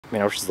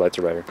Man, I wish these lights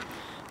are brighter.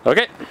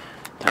 Okay,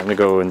 time to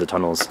go in the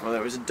tunnels. Well,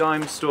 there was a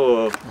dime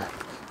store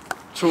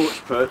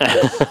torch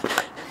purchase.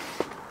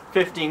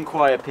 15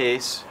 quid a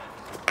piece.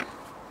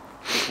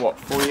 It's what,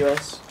 4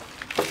 US?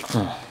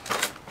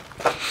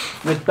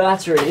 With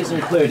batteries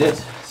included.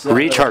 So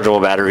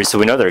Rechargeable batteries, so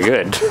we know they're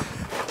good.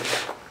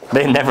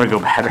 They never go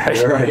bad, right?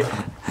 You're right.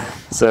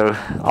 So,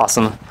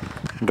 awesome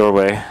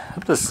doorway.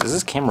 Is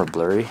this camera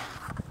blurry?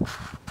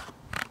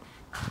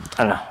 I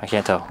don't know, I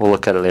can't tell. We'll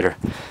look at it later.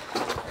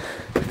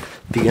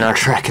 Begin our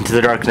trek into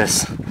the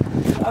darkness.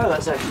 Oh,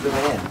 that's actually the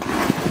way in.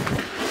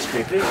 It's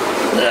creepy.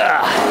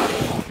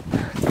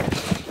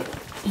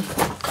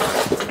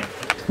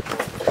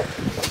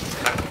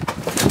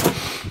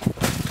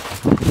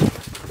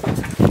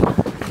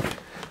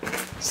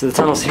 So the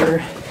tunnel's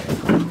here.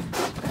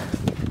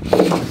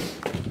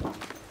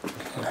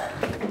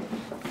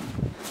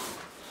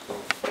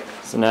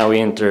 So now we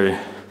enter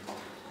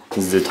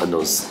the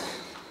tunnels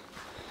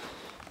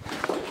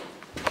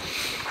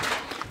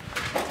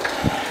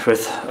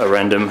with a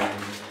random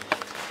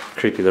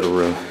creepy little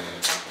room,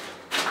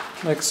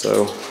 like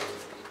so.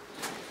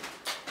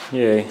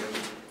 Yay,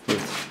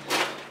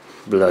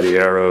 with bloody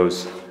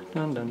arrows.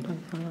 Dun, dun,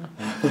 dun,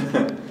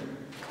 dun.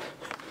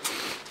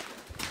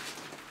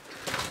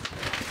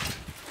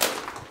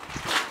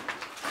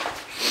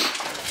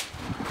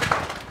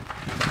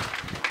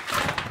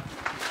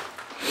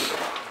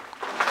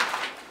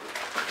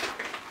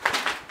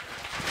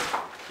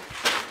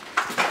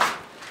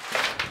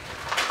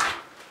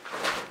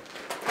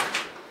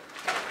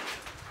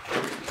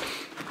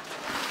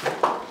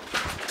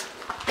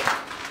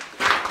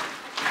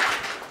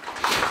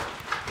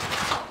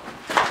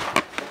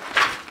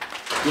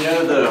 You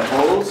know the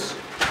holes?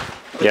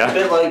 Yeah. A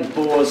bit like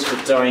bores for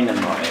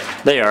dynamite.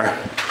 They are.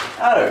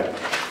 Oh,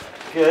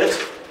 good.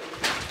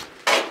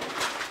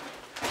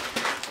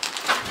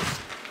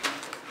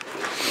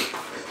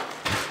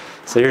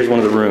 So here's one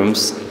of the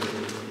rooms.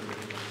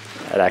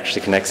 That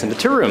actually connects into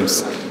 2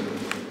 rooms.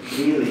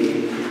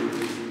 Really?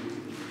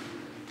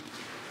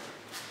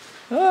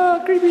 Ah,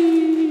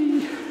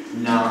 creepy!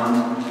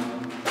 No.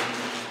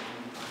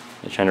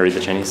 You trying to read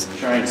the Chinese?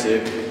 Trying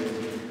to.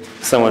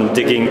 Someone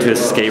digging to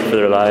escape for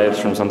their lives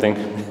from something.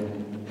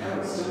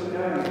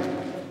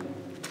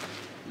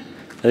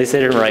 At least they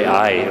didn't write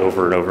I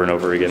over and over and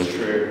over again.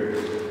 True.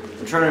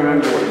 I'm trying to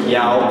remember what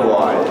Yao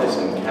Guai is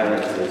in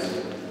characters.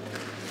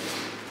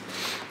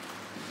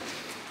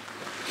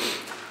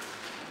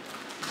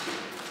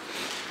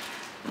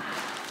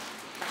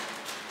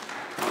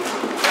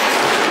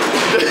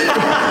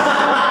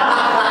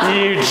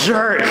 You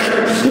jerk!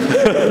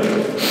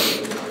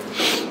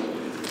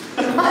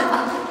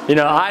 You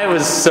know, I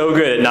was so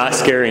good at not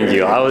scaring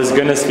you. I was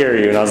gonna scare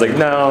you, and I was like,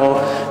 no,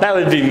 that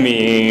would be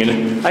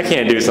mean. I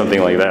can't do something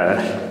like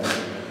that.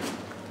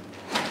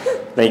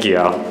 Thank you,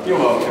 Al. You're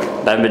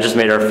welcome. That just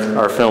made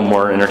our film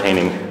more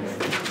entertaining.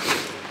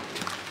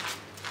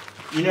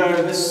 You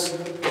know, this...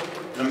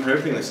 I'm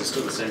hoping this is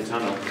still the same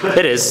tunnel.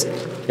 It is.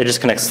 It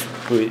just connects.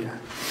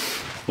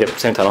 Yep,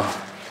 same tunnel.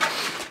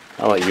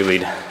 I'll let you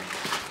lead.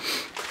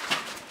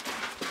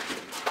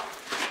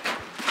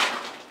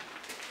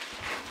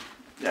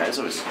 Yeah, it's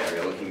always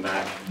scary looking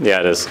back. Yeah,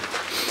 it is. And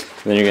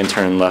then you're gonna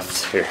turn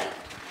left here.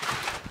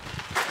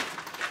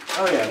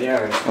 Oh yeah, the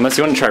arrow. Unless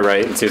you want to try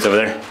right and see what's over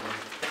there.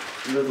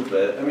 A little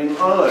bit. I mean,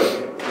 oh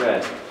look,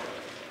 red.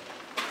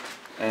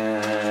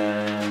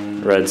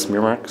 And... Red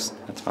smear marks.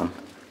 That's fun.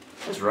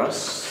 There's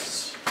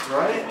rust,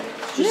 right?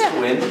 Just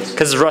wind.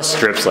 Because rust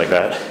strips like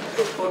that.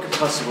 What could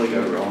possibly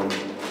go wrong?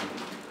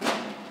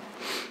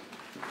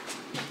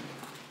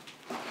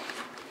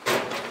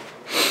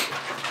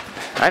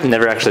 I've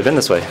never actually been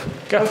this way.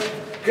 Go.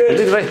 Good.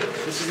 Lead the way.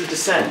 This is the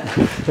descent.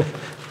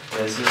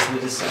 This is the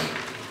descent.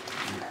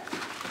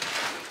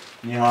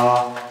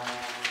 Yeah.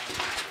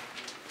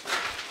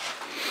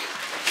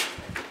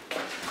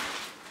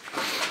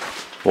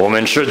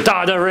 Woman should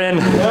da in.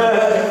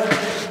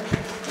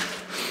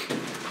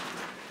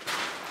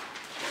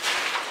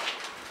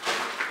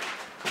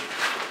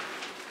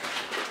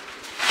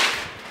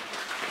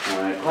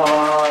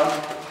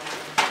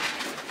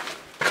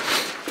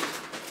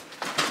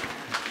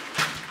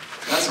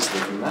 That's a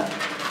sleeping mat.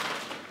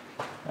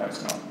 No,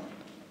 it's not.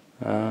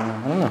 I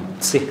don't know.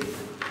 Let's see.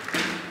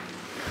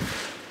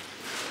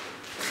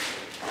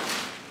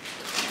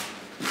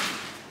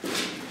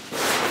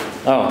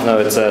 Oh, no,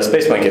 it's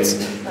space blankets.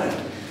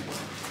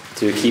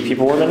 To keep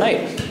people warm at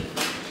night.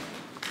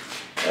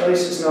 At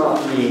least it's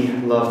not the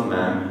love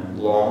man.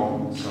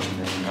 Long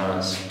something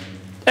else.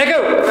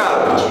 Echo!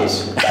 Oh,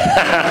 jeez.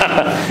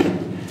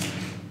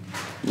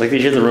 Like,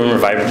 did you hear the room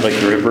revive, like,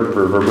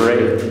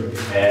 reverberate?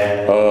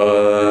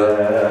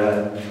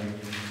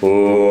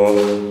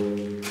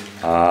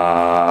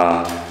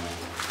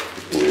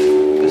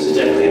 This is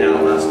definitely an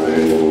Outlast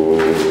move.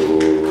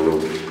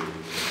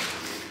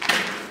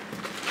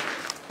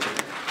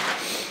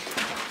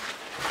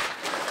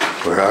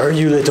 Where are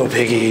you, little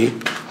piggy?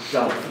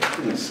 God, for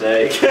goodness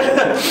sake.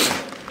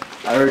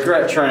 I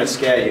regret trying to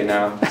scare you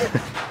now.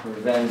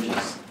 Revenge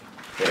is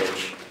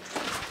bitch.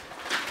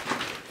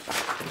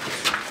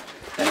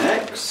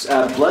 marks.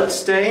 Blood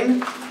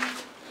stain.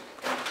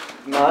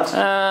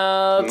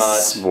 Mud.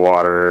 It's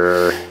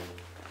water.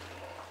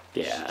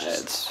 Yeah,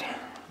 it's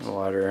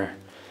water.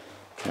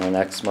 And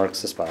X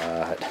marks the spot.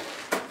 I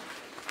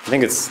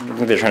think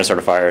they're trying to start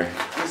a fire.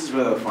 This is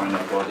where they'll find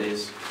our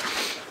bodies.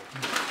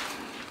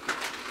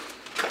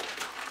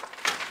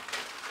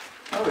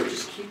 Oh, it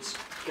just keeps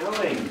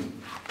going.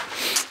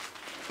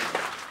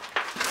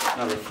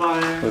 Another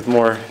fire. With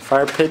more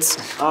fire pits.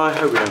 Oh, I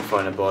hope we don't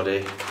find a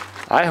body.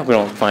 I hope we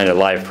don't find a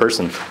live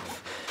person.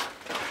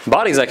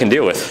 Bodies I can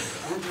deal with.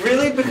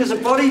 Really? Because a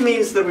body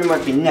means that we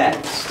might be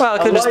next. Well, it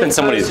could have just been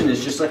somebody's. A person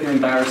is just like an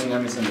embarrassing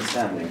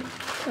misunderstanding.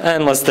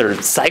 Unless they're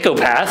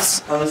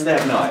psychopaths. Unless they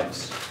have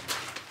knives.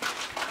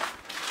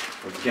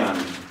 Or a gun.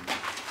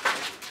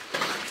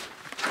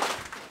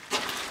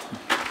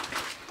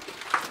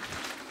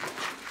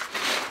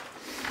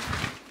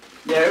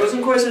 Yeah, it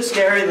wasn't quite so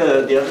scary,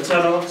 the other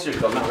tunnel, so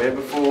we've gone that way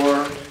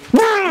before.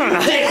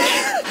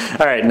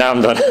 Alright, now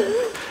I'm done.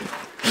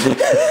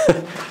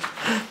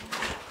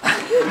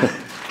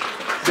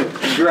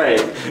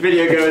 Great.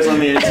 Video goes on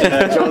the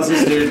internet, Johnson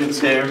students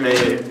hear me.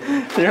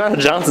 You're not a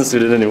Johnson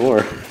student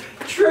anymore.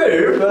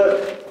 True,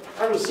 but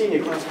I'm a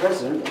senior class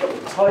president. I've got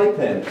to type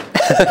in.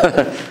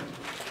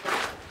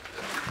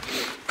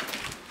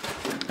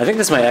 I think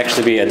this might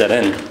actually be a dead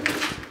end.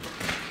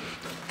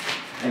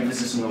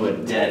 Emphasis on the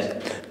word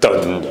dead.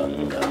 Dun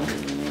dun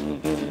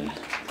dun.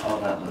 Oh,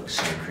 that looks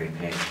so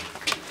creepy.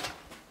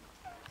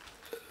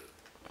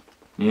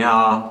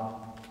 Yeah.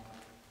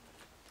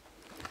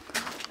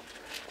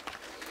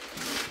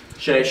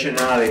 Shay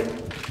Shanali.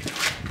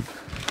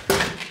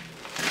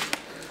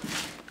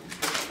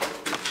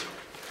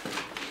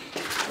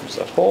 There's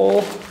a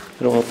hole.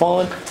 I don't want to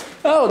fall in.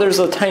 Oh, there's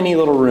a tiny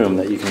little room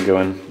that you can go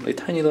in. A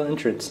tiny little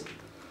entrance.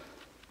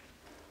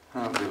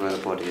 I don't know where the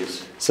body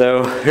is.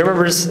 So, who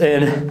remembers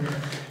in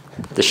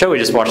the show we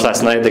just watched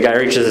last night, the guy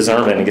reaches his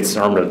arm in and gets his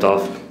arm ripped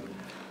off?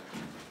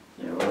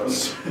 Yeah, well, it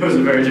was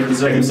a very different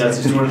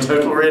circumstances. Do you want a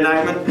total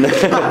reenactment?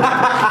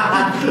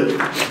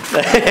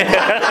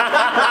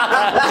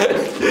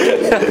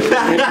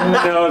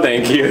 No,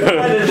 thank you.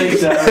 I didn't think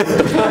so.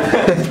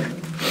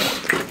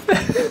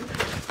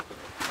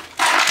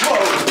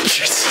 Whoa!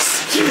 Jesus.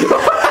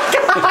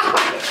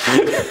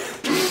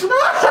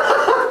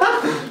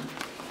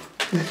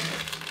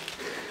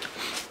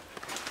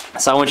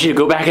 So I want you to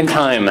go back in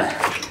time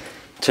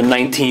to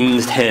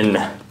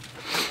 1910.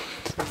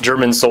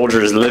 German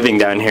soldiers living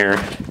down here.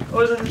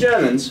 Oh, is it the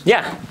Germans?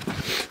 Yeah.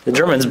 The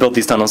Germans built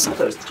these tunnels. I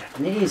thought it was the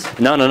Japanese.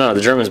 No,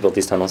 the Germans built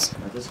these tunnels.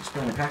 That does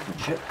explain the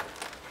craftsmanship.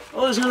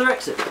 Oh, there's another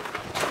exit.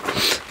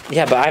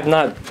 Yeah, but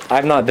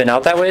I've not been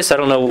out that way, so I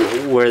don't know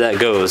where that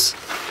goes.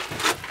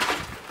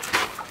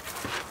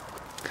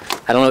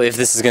 I don't know if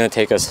this is gonna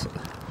take us.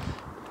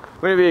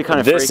 Wouldn't it be kind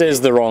of This freaky? is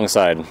the wrong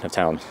side of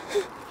town.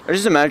 I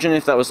just imagine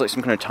if that was like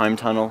some kind of time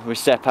tunnel. We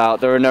step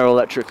out, there are no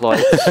electric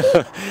lights.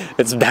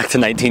 It's back to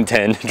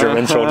 1910.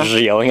 German soldiers are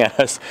yelling at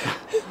us.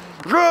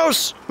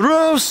 Rose!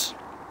 Rose!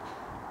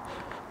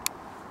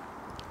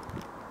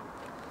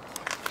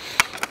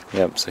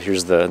 Yep, so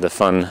here's the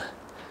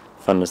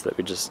funness that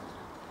we just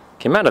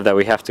came out of that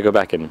we have to go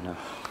back in. Oh,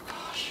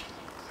 gosh.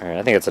 Alright,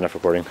 I think that's enough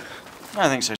recording. I think so.